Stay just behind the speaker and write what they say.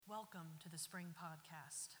welcome to the Spring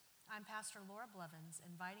Podcast. I'm Pastor Laura Blevins,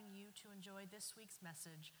 inviting you to enjoy this week's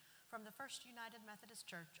message from the First United Methodist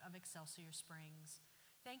Church of Excelsior Springs.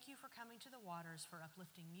 Thank you for coming to the waters for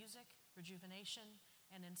uplifting music, rejuvenation,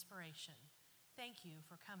 and inspiration. Thank you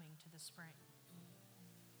for coming to the Spring.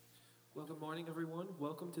 Well, good morning, everyone.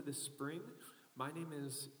 Welcome to the Spring. My name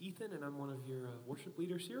is Ethan, and I'm one of your worship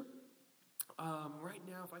leaders here. Right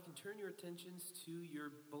now, if I can turn your attentions to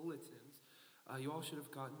your bulletins. You all should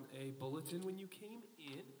have gotten a bulletin when you came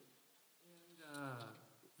in. And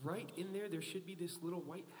right in there should be this little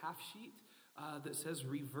white half sheet that says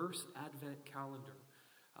Reverse Advent Calendar.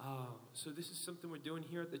 So this is something we're doing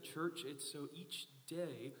here at the church. It's so each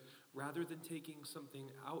day, rather than taking something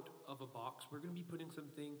out of a box, we're going to be putting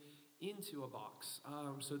something into a box.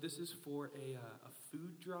 So this is for a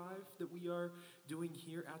food drive that we are doing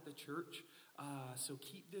here at the church. So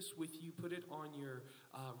keep this with you. Put it on your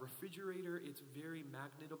refrigerator. It's very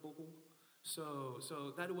magnetable. So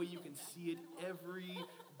that way you can see it every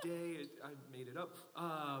day. I made it up.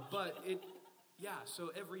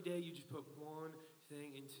 So every day you just put one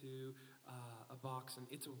thing into a box, and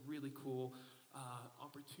it's a really cool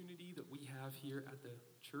opportunity that we have here at the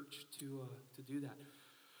church to do that.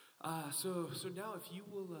 So now if you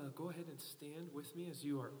will go ahead and stand with me as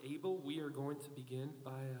you are able, we are going to begin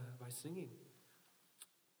by singing.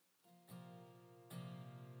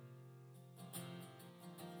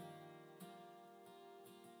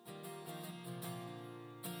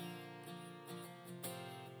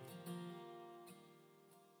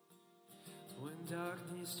 When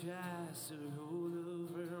darkness tries to roll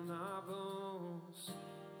over my bones,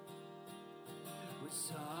 when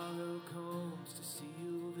sorrow comes to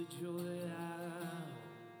steal the joy out,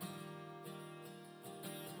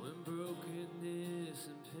 when brokenness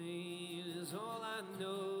and pain is all I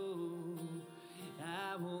know,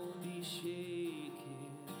 I won't be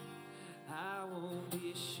shaken, I won't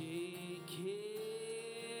be shaken.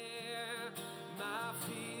 My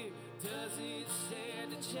fear doesn't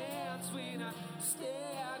stand a chance when I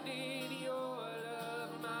stand in your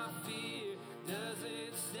love. My fear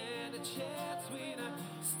doesn't stand a chance when I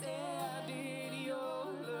stand in your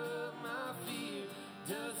love. My fear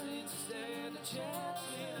doesn't stand a chance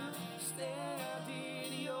when I stand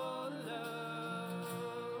in your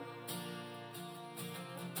love.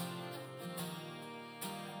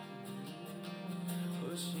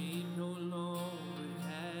 For shame no longer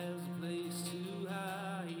has a place to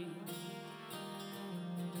hide.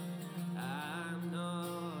 I'm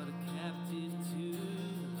not a captive to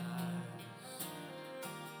lies.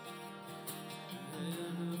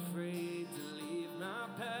 I'm afraid to leave my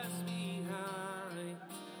past behind.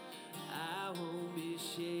 I won't be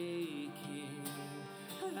shaken,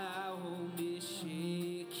 I won't be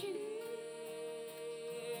shaken.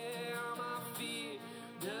 My fear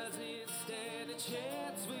doesn't stand a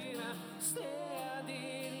chance when I stand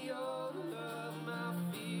in your love. My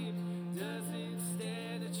fear doesn't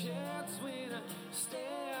stand a chance when I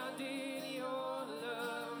stand in your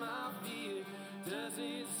love. My fear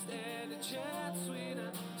doesn't stand a chance when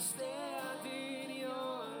I stand in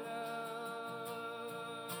your love.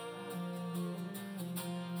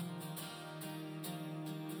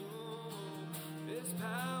 There's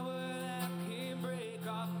power that can break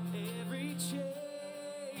off every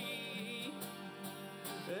chain.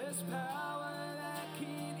 There's power that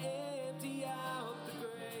can empty out the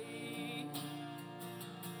grave.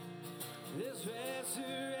 There's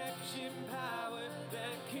resurrection power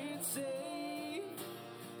that can save.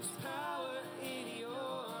 There's power in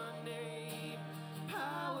your name.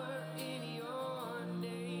 Power in your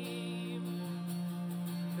name.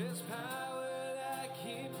 There's power that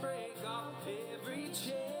can break off every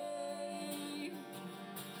chain.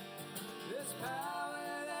 There's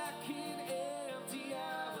power that can empty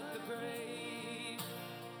out the grave.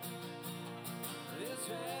 There's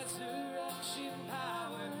resurrection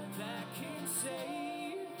power that can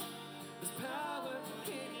save. There's power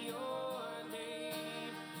in your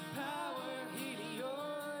name. Power in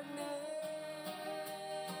your name.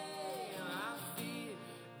 My fear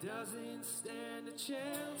doesn't stand a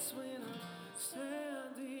chance when I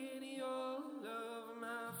stand in your love.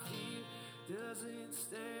 My fear doesn't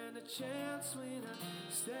stand a chance when I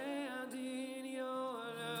stand in your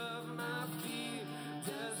love. My fear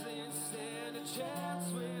doesn't stand a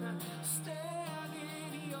chance when I stand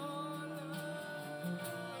in your love.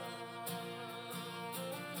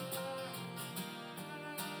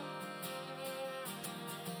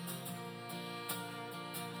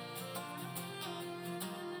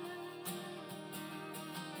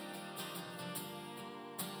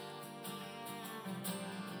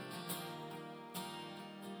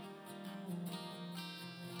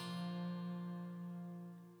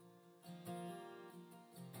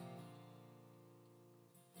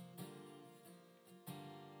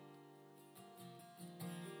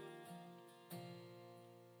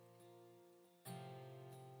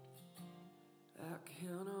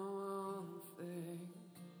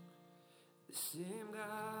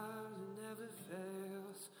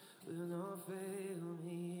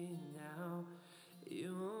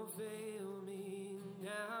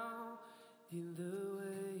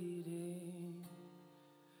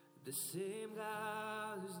 The same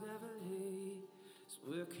God who's never late is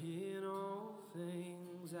working all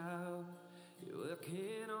things out. You're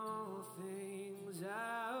working all things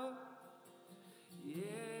out.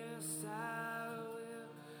 Yes, I will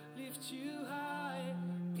lift you high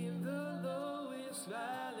in the lowest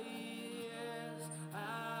valley. Yes,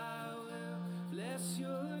 I will bless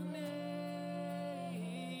your name.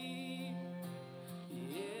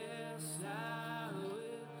 Yes, I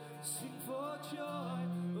will sing for joy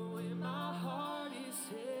when my heart is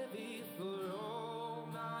heavy for all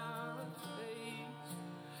my days.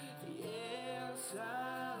 Yes, I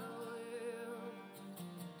will.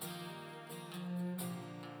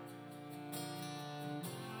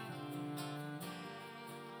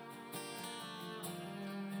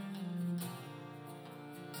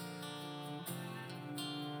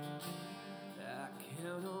 I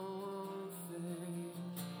count on one thing,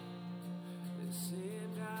 the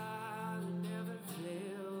same God who never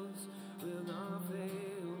fails will not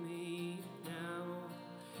fail me now.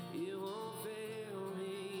 It won't fail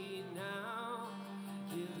me now.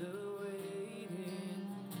 In the waiting,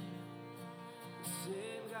 the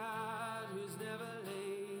same God who's never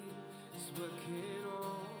late is working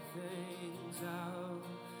all things out,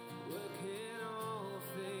 working all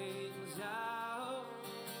things out.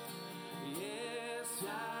 Yes, I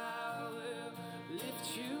will lift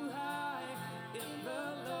you high in the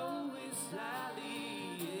lowest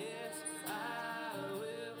valley. Yes, I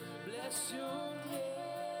will bless your name.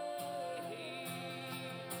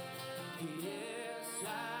 Yes, I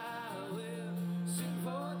will sing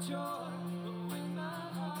for joy when my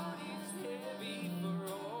heart is heavy for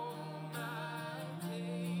all my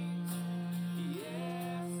days.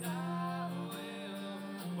 Yes, I will,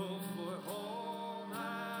 oh, for all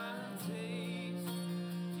my days.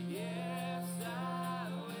 Yes, I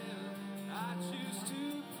will. I choose to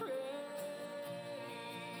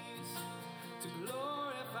praise, to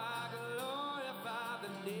glorify the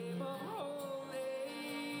name of holy.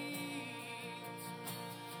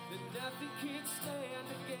 That nothing can stand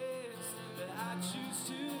against. That I choose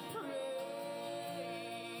to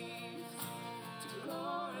praise, to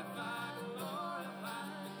glorify the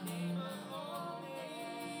name of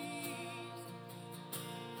holy.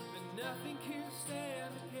 That nothing can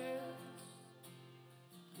stand against.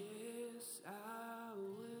 Yes, I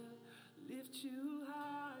will lift you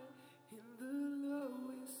high in the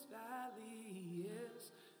lowest valley. Yes,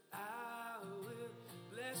 I will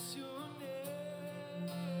bless your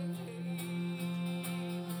name.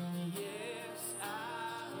 Yes, I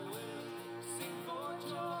will sing for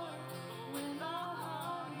joy when my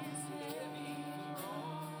heart is heavy for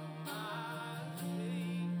all my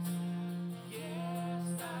days. Yes,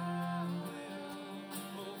 I will,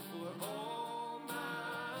 oh, for all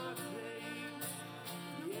my days.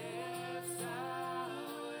 Yes, I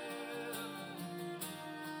will.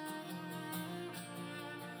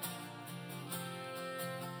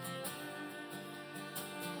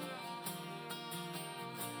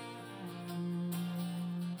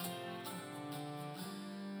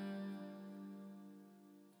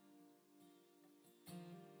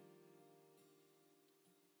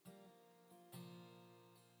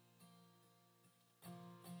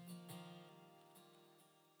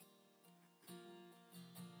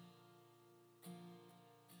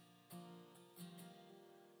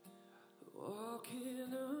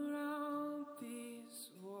 Walking around these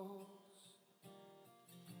walls,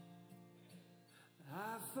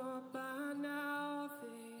 I thought by now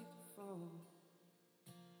they'd fall,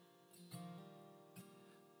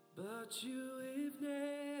 but you have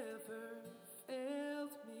never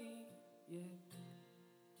failed me yet.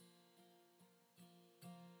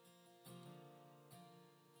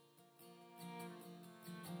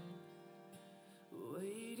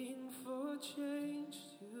 Waiting for change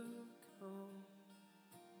to come,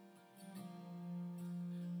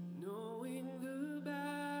 knowing the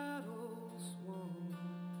battle's won,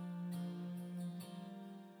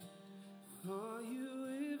 for you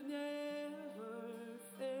have never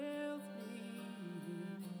failed me.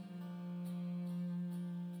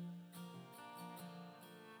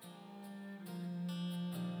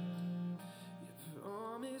 Your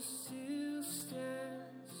promise still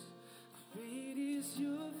stands. Great is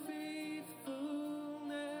your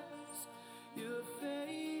faithfulness, your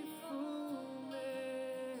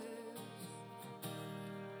faithfulness.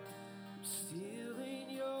 I'm still in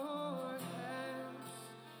your hands.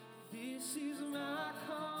 This is my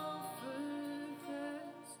confidence.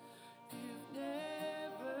 You've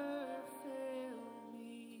never failed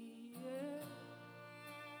me yet.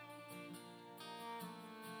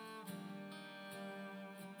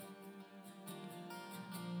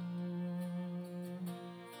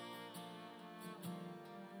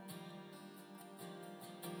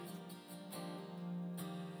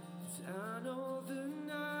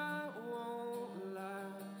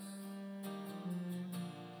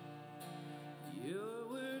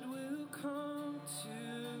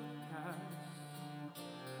 to pass.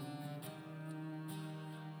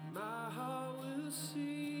 My heart will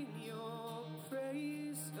sing your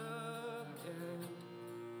praise again.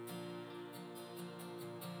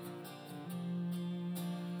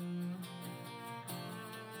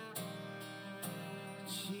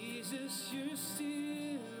 Jesus, you're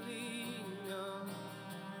still enough.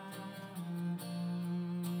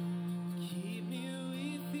 Keep me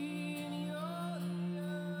within your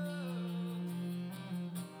love.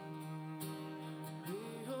 My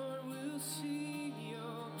heart will sing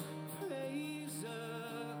your praise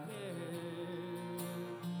again.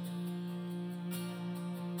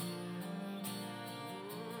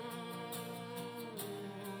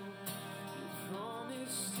 Your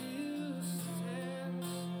promise still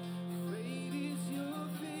stands. Great is your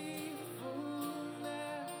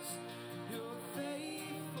faithfulness, your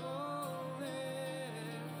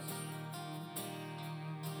faithfulness.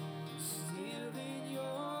 Still in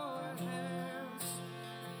your hands,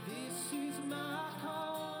 this is my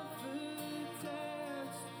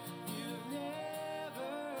confidence. You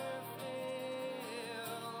never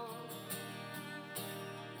fail.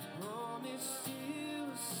 Promise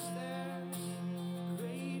still stands.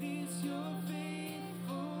 Great is your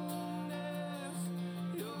faithfulness,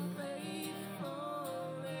 your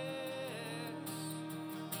faithfulness.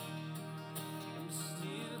 I'm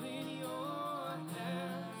still in your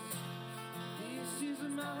hands. This is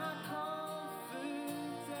my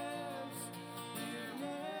confidence. You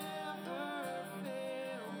never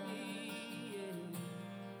fail me yet.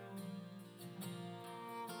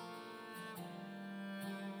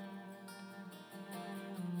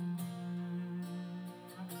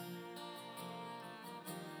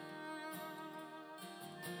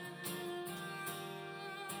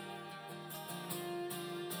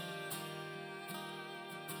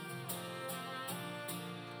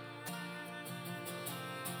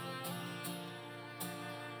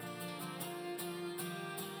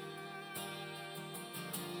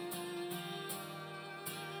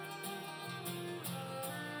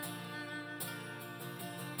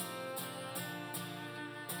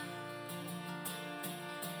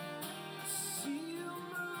 See you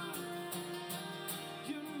move,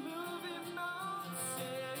 you're moving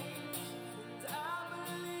mountains, and I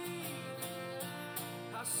believe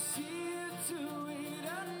I see you do it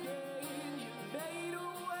again. You made a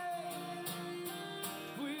way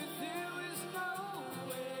where there was no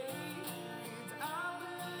way, and I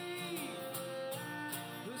believe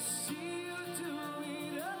we'll see you do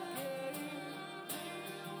it again.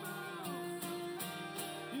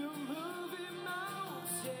 You're moving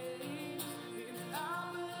mountains, and I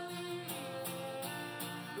believe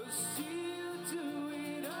we'll see you do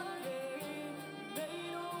it again.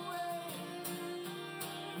 Made a way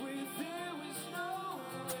where there was no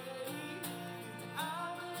way, and I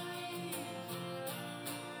believe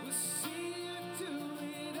we'll see you do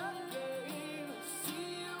it again. We'll see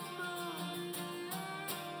you move.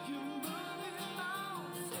 You're moving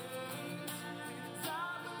mountains, and I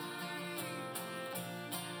believe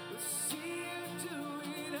we'll see you do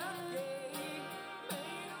it again.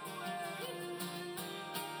 Made a way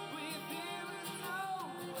where there was no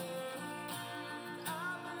way, and I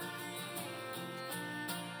believe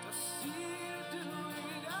we'll see you do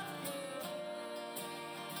it again.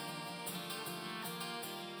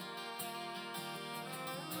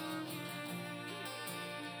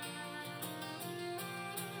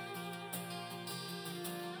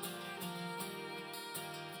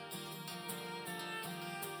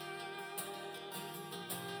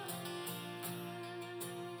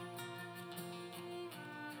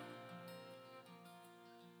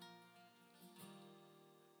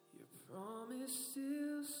 Your promise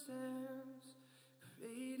still stands.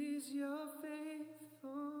 Great is your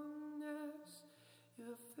faithfulness,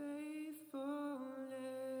 your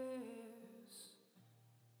faithfulness.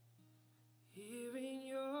 Here in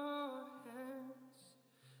your hands,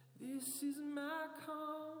 this is my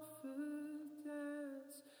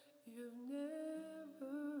confidence. You've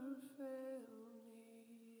never failed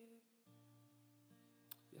me yet.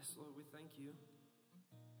 Yes, Lord, we thank you.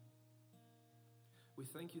 We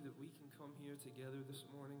thank you that we can come here together this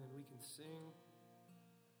morning and we can sing,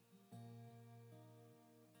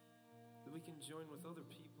 that we can join with other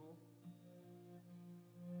people,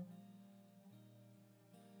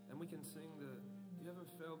 and we can sing that you haven't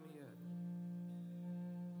failed me yet.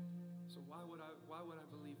 So why would I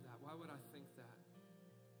believe that? Why would I think that?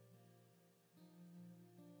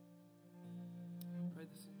 I pray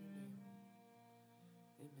this in your name.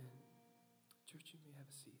 Amen. Church, you may have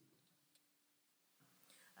a seat.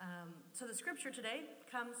 So the scripture today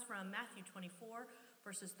comes from Matthew 24,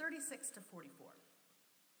 verses 36 to 44.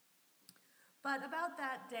 But about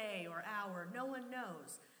that day or hour no one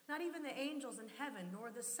knows, not even the angels in heaven,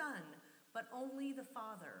 nor the Son, but only the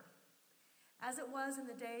Father. As it was in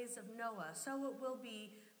the days of Noah, so it will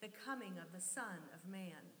be the coming of the Son of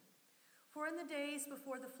Man. For in the days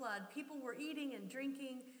before the flood, people were eating and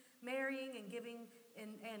drinking, marrying and giving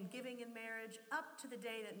in marriage, up to the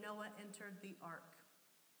day that Noah entered the ark.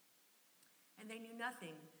 And they knew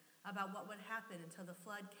nothing about what would happen until the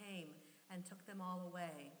flood came and took them all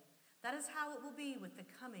away. That is how it will be with the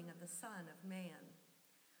coming of the Son of Man.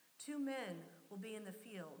 2 men will be in the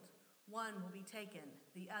field. One will be taken,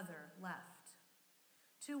 the other left.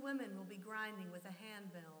 2 women will be grinding with a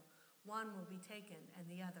handmill. One will be taken and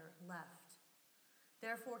the other left.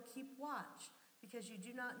 Therefore keep watch, because you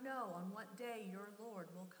do not know on what day your Lord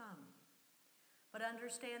will come. But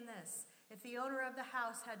understand this, if the owner of the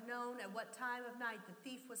house had known at what time of night the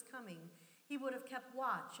thief was coming, he would have kept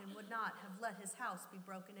watch and would not have let his house be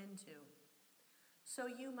broken into. So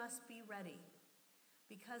you must be ready,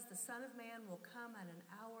 because the Son of Man will come at an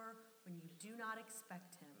hour when you do not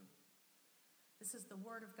expect him. This is the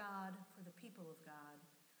word of God for the people of God.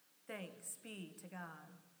 Thanks be to God.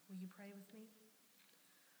 Will you pray with me?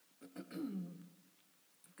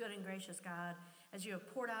 Good and gracious God, as you have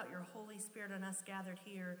poured out your Holy Spirit on us gathered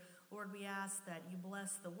here, Lord, we ask that you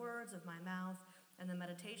bless the words of my mouth and the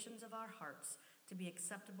meditations of our hearts to be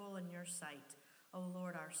acceptable in your sight. O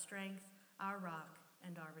Lord, our strength, our rock,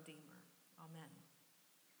 and our Redeemer. Amen.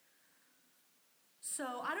 So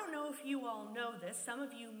I don't know if you all know this. Some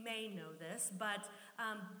of you may know this, but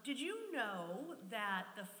did you know that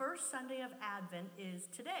the first Sunday of Advent is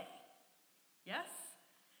today? Yes?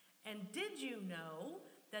 And did you know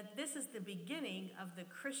that this is the beginning of the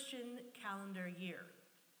Christian calendar year?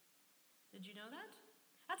 Did you know that?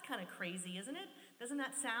 That's kind of crazy, isn't it? Doesn't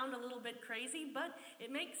that sound a little bit crazy? But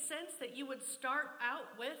it makes sense that you would start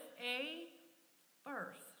out with a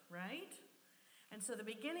birth, right? And so the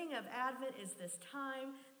beginning of Advent is this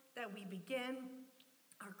time that we begin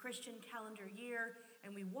our Christian calendar year,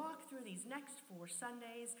 and we walk through these next 4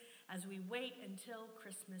 Sundays as we wait until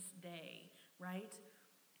Christmas Day, right?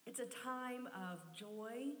 It's a time of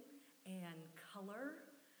joy and color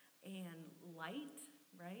and light,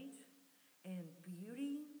 right? And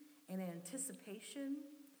beauty and anticipation.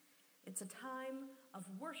 It's a time of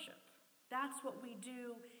worship. That's what we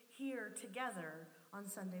do here together on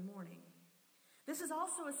Sunday morning. This is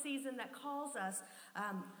also a season that calls us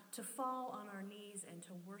to fall on our knees and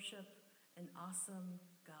to worship an awesome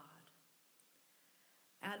God.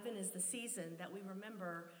 Advent is the season that we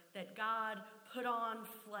remember that God put on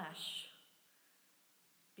flesh,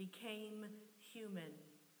 became human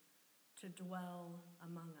to dwell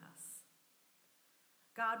among us.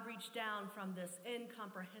 God reached down from this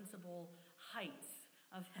incomprehensible heights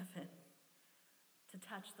of heaven to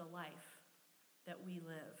touch the life that we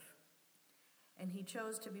live. And he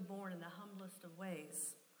chose to be born in the humblest of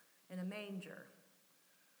ways, in a manger.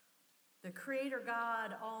 The Creator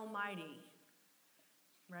God Almighty,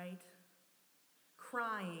 right?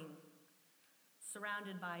 Crying,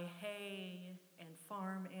 surrounded by hay and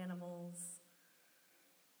farm animals.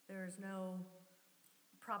 There is no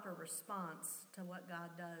proper response to what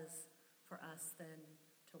God does for us than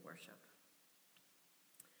to worship.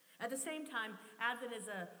 At the same time, Advent is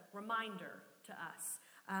a reminder to us.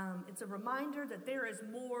 It's a reminder that there is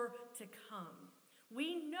more to come.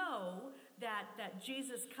 We know that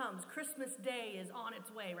Jesus comes. Christmas Day is on its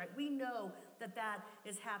way, right? We know that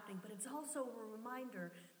is happening, but it's also a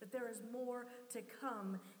reminder that there is more to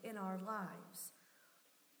come in our lives.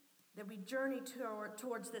 That we journey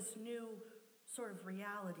towards this new sort of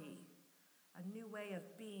reality, a new way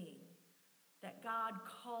of being, that God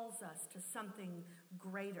calls us to something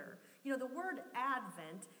greater. You know, the word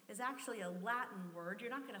Advent is actually a Latin word.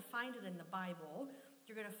 You're not going to find it in the Bible.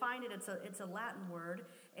 You're going to find it, it's a Latin word.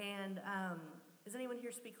 And does anyone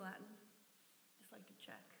here speak Latin? Just like to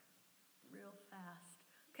check real fast.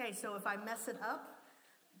 Okay, so if I mess it up,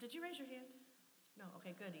 did you raise your hand? No,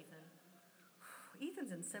 okay, good, Ethan.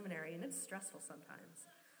 Ethan's in seminary, and it's stressful sometimes.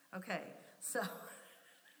 Okay, so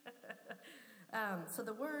so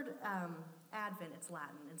the word Advent, it's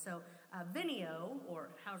Latin. And so venio, or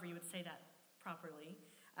however you would say that properly,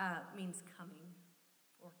 means coming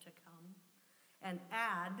or to come. And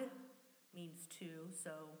ad means to,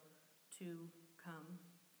 so to come.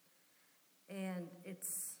 And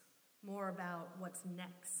it's more about what's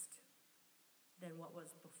next than what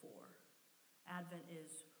was before. Advent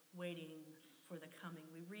is waiting for the coming.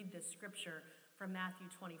 We read this scripture from Matthew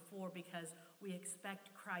 24 because we expect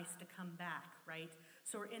Christ to come back, right?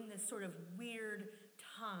 So we're in this sort of weird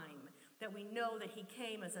time that we know that he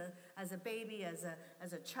came as a baby,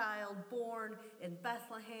 as a child born in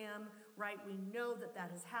Bethlehem, right? We know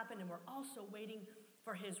that has happened, and we're also waiting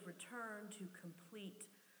for his return to complete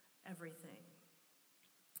everything.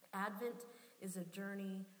 Advent is a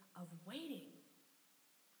journey of waiting.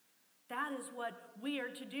 That is what we are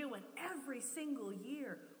to do, and every single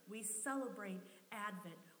year we celebrate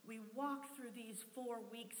Advent. We walk through these 4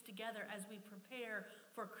 weeks together as we prepare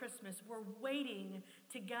for Christmas. We're waiting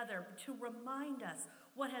together to remind us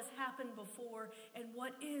what has happened before and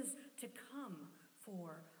what is to come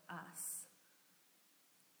for us.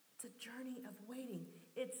 It's a journey of waiting.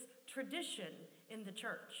 It's tradition in the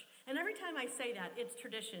church. And every time I say that, it's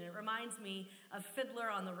tradition. It reminds me of Fiddler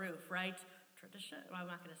on the Roof, right? Tradition. Well, I'm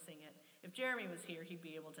not going to sing it. If Jeremy was here, he'd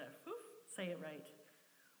be able to say it right.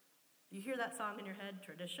 You hear that song in your head?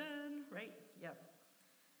 Tradition, right? Yep.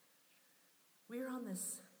 We're on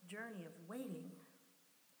this journey of waiting.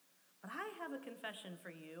 But I have a confession for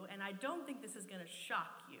you, and I don't think this is going to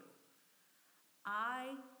shock you.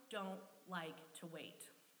 I don't like to wait.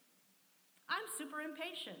 I'm super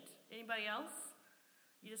impatient. Anybody else?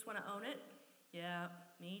 You just want to own it? Yeah,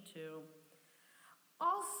 me too.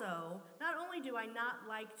 Also, not only do I not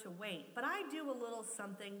like to wait, but I do a little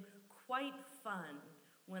something quite fun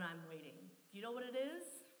when I'm waiting. You know what it is?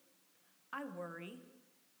 I worry.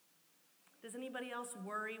 Does anybody else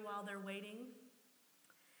worry while they're waiting?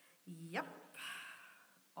 Yep,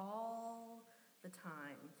 all the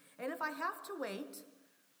time. And if I have to wait,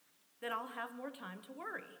 then I'll have more time to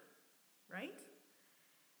worry, right?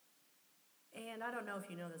 And I don't know if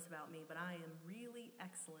you know this about me, but I am really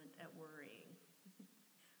excellent at worrying.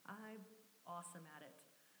 I'm awesome at it.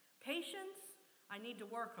 Patience, I need to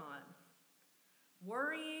work on.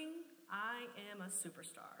 Worrying, I am a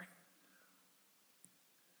superstar.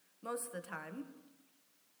 Most of the time,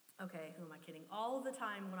 okay, who am I kidding? All of the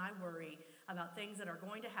time when I worry about things that are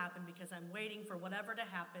going to happen because I'm waiting for whatever to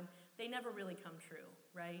happen, they never really come true,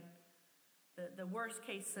 right? The worst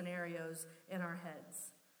case scenarios in our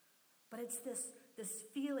heads. But it's this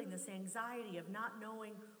feeling, this anxiety of not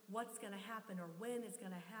knowing what's going to happen or when it's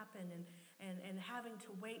going to happen and having to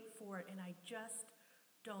wait for it, and I just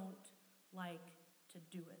don't like to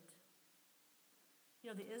do it. You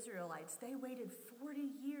know, the Israelites, they waited 40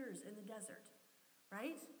 years in the desert,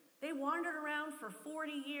 right? They wandered around for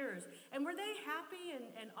 40 years. And were they happy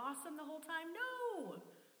and awesome the whole time? No!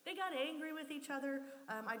 They got angry with each other.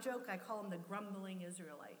 I joke, I call them the grumbling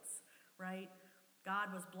Israelites, right?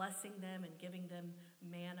 God was blessing them and giving them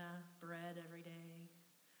manna, bread every day.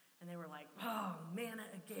 And they were like, oh, manna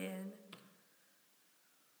again.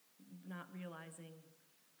 Not realizing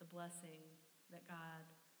the blessing that God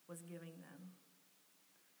was giving them.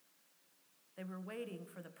 They were waiting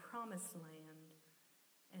for the promised land,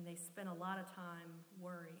 and they spent a lot of time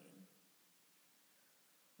worrying.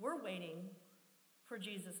 We're waiting for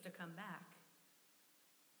Jesus to come back,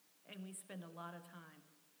 and we spend a lot of time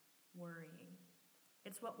worrying.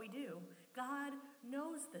 It's what we do. God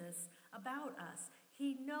knows this about us.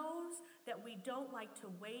 He knows that we don't like to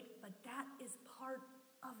wait, but that is part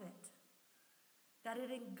of it. That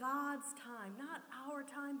it in God's time, not our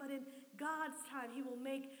time, but in God's time, He will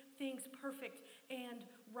make things perfect and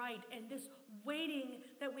right. And this waiting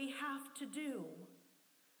that we have to do,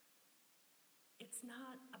 it's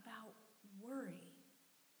not about worry.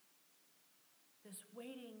 This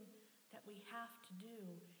waiting that we have to do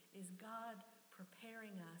is God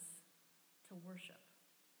preparing us to worship.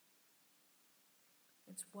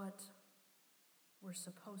 It's what we're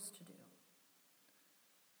supposed to do.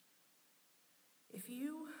 If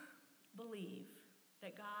you believe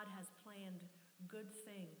that God has planned good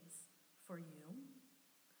things for you,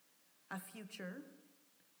 a future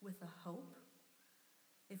with a hope,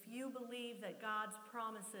 if you believe that God's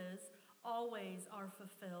promises always are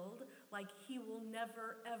fulfilled, like He will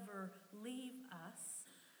never, ever leave us,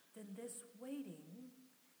 then this waiting,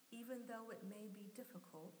 even though it may be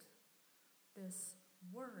difficult, this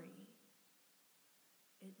worry,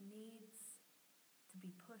 it needs to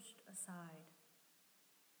be pushed aside.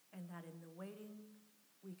 And that in the waiting,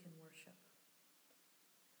 we can worship.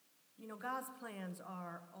 You know, God's plans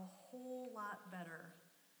are a whole lot better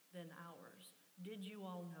than ours. Did you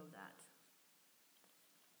all know that?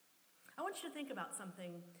 I want you to think about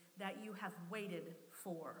something that you have waited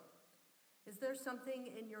for. Is there something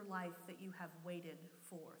in your life that you have waited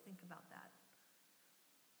for? Think about that.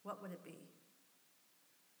 What would it be?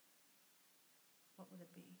 What would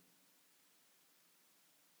it be?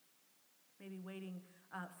 Maybe waiting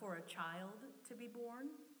for a child to be born.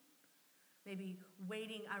 Maybe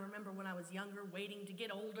waiting, I remember when I was younger, waiting to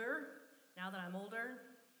get older, Now that I'm older,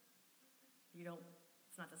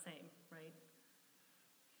 it's not the same, right?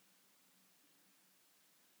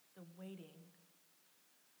 The waiting.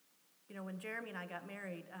 You know, when Jeremy and I got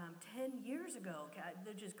married 10 years ago,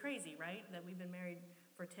 which is crazy, right? That we've been married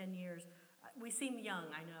for 10 years. We seem young,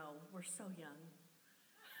 I know. We're so young.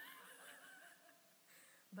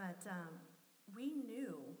 But we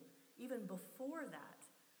knew, even before that,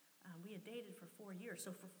 we had dated for 4 years.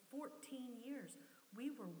 So for 14 years, we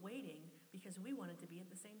were waiting because we wanted to be at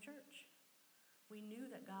the same church. We knew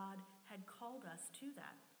that God had called us to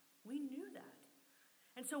that. We knew that.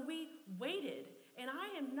 And so we waited. And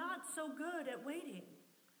I am not so good at waiting.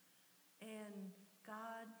 And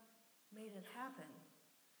God made it happen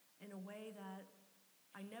in a way that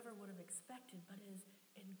I never would have expected, but is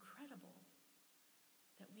incredible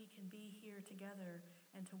that we can be here together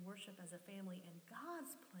and to worship as a family. And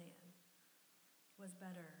God's plan was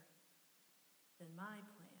better than my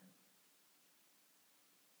plan.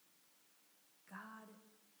 God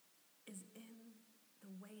is in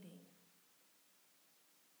the waiting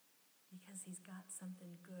because he's got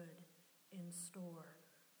something good in store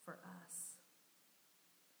for us.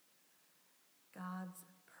 God's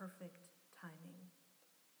perfect timing.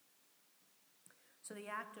 So the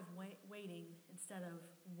act of waiting, instead of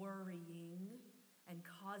worrying and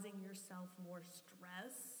causing yourself more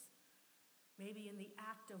stress, maybe in the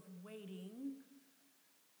act of waiting,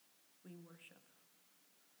 we worship.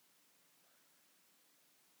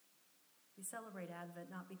 We celebrate Advent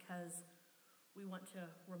not because we want to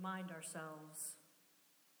remind ourselves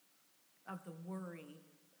of the worry,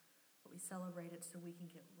 but we celebrate it so we can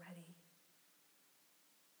get ready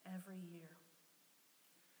every year.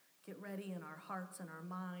 Get ready in our hearts and our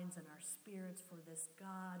minds and our spirits for this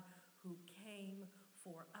God who came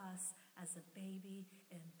for us as a baby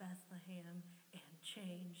in Bethlehem and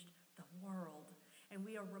changed the world. And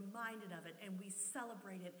we are reminded of it and we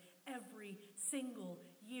celebrate it every single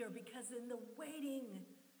year because in the waiting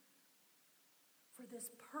for this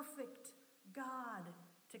perfect God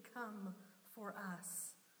to come for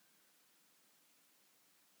us.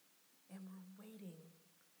 And we're waiting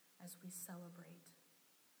as we celebrate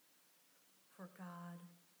for God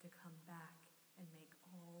to come back and make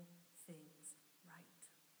all things right.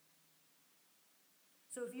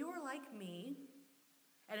 So if you are like me,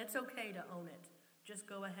 and it's okay to own it, just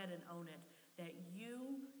go ahead and own it, that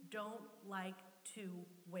you don't like to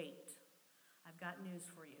wait, I've got news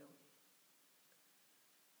for you.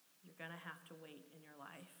 You're going to have to wait in your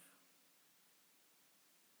life.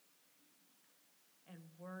 And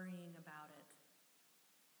worrying about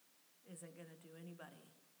it isn't going to do anybody,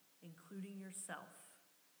 including yourself,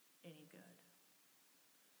 any good.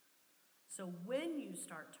 So when you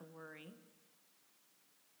start to worry,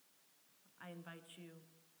 I invite you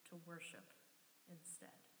to worship instead.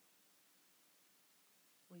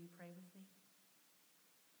 Will you pray with me?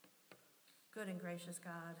 Good and gracious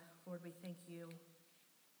God, Lord, we thank you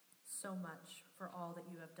so much for all that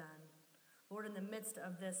you have done. Lord, in the midst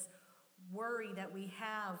of this worry that we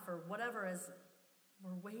have for whatever is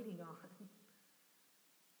we're waiting on,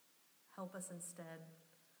 help us instead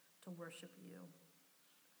to worship you.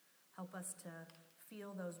 Help us to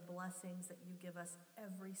feel those blessings that you give us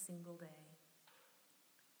every single day.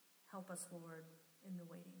 Help us, Lord, in the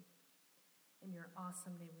waiting. In your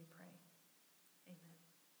awesome name we pray. Amen.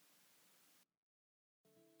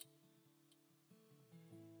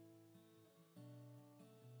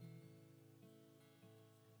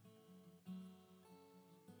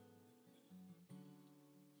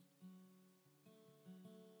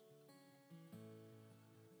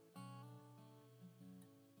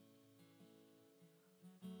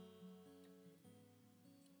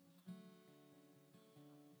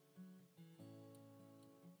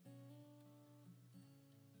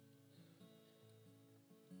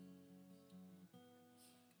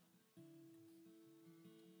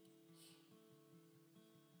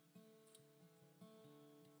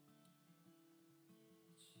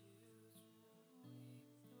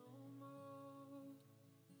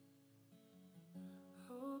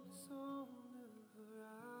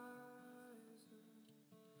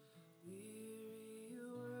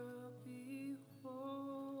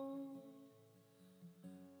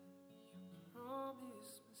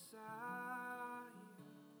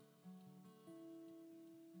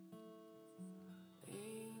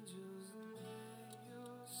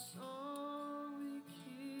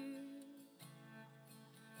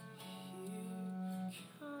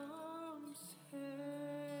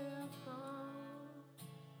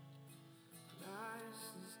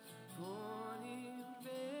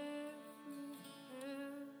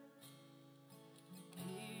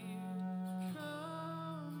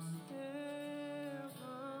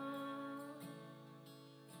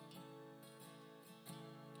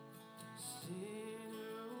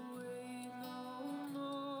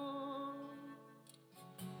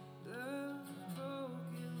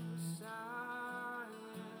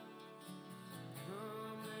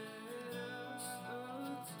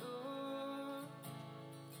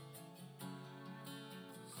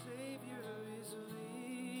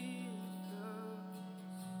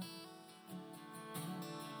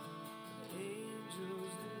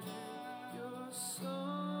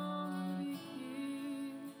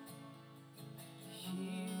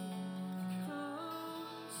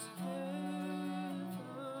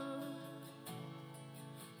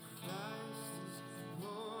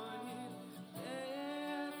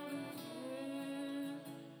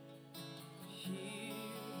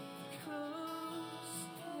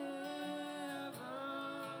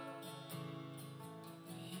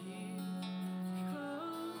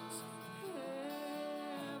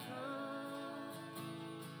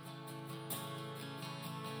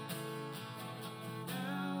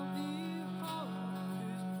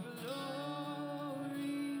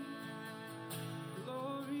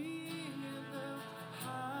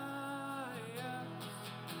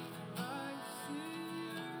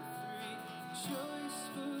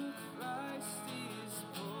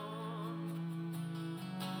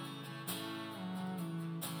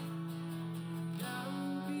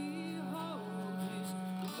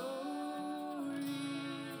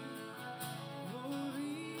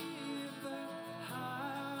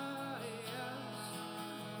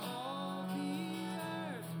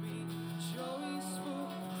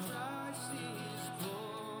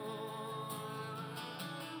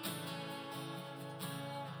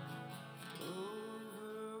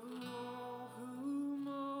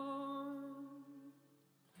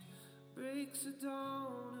 It's the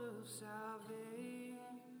dawn of salvation.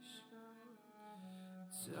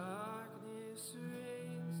 Darkness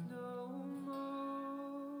reigns no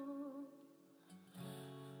more.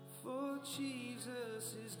 For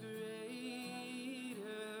Jesus is greater.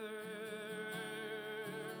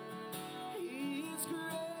 He is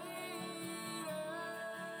greater.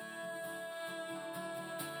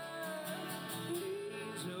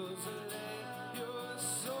 Angels, let your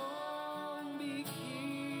song begin.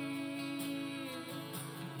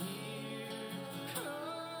 Here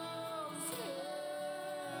comes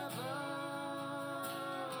heaven.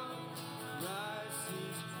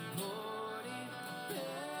 Rises morning,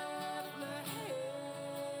 Bethlehem.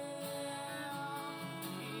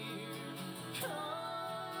 Here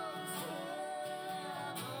comes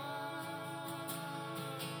heaven.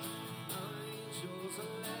 Angels,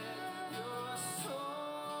 let your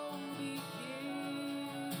song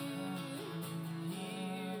begin.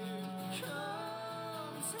 Here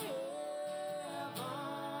comes heaven.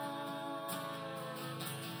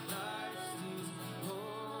 Christ is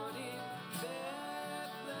born in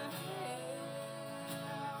Bethlehem.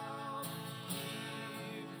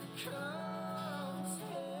 Here comes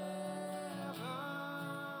heaven.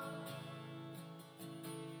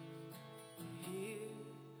 Here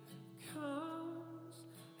comes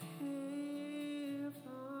heaven.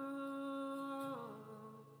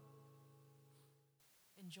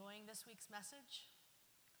 Enjoying this week's message?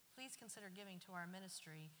 Please consider giving to our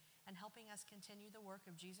ministry and helping us continue the work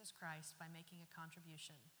of Jesus Christ by making a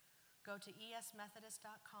contribution. Go to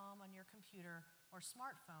esmethodist.com on your computer or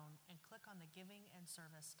smartphone and click on the Giving and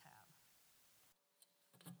Service tab.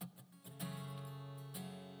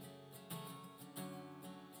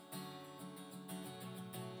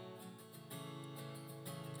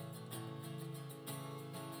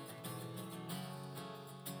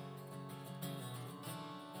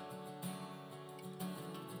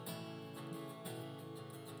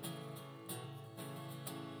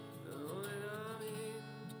 When I'm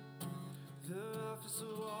in the roughest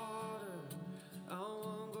of water, I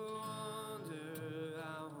won't go under,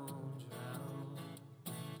 I won't drown.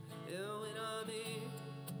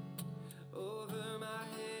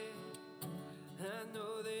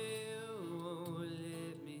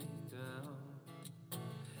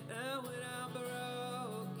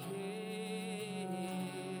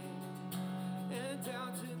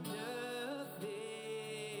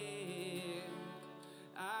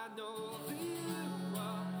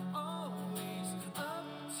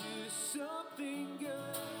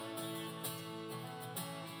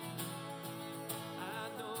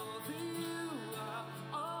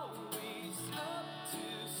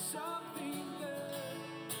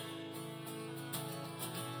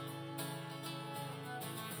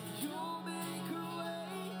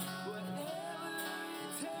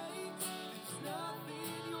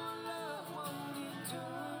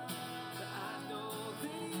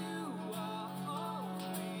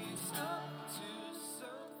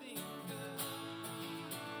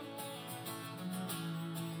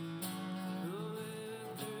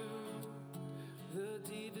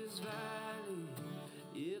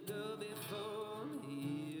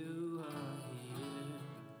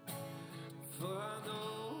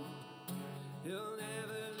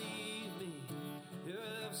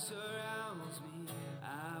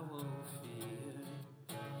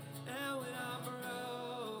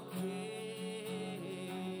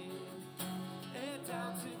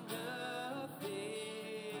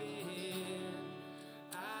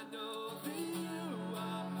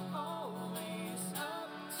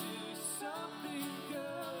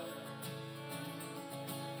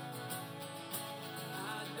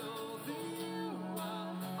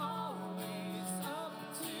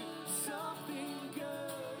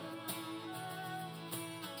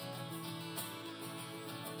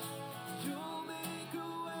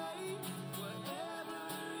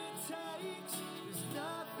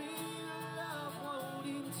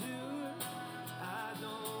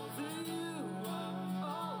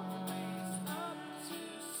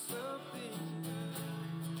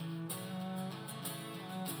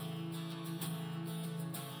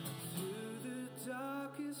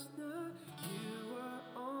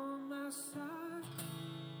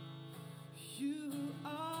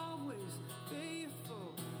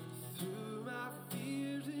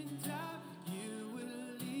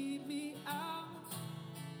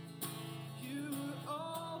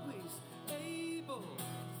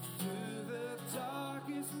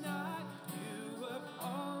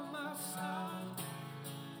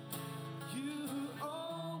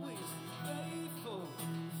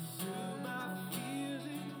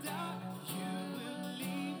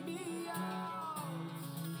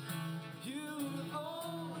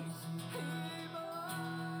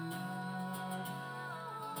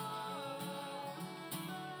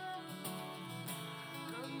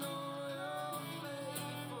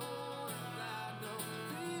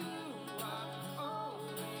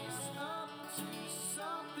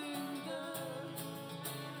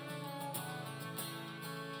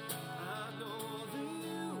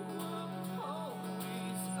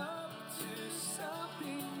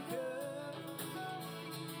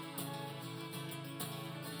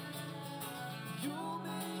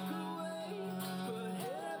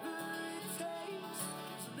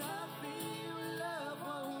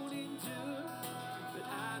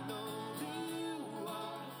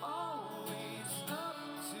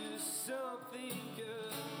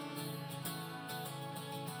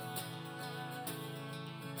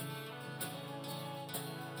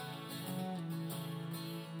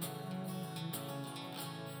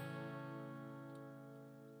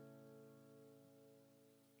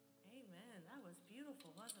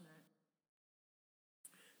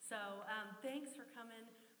 So thanks for coming.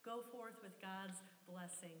 Go forth with God's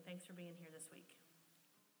blessing. Thanks for being here this week.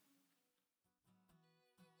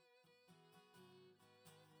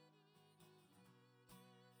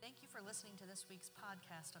 Thank you for listening to this week's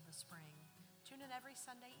podcast of the Spring. Tune in every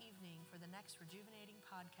Sunday evening for the next rejuvenating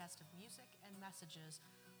podcast of music and messages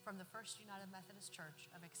from the First United Methodist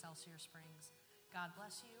Church of Excelsior Springs. God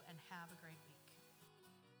bless you and have a great week.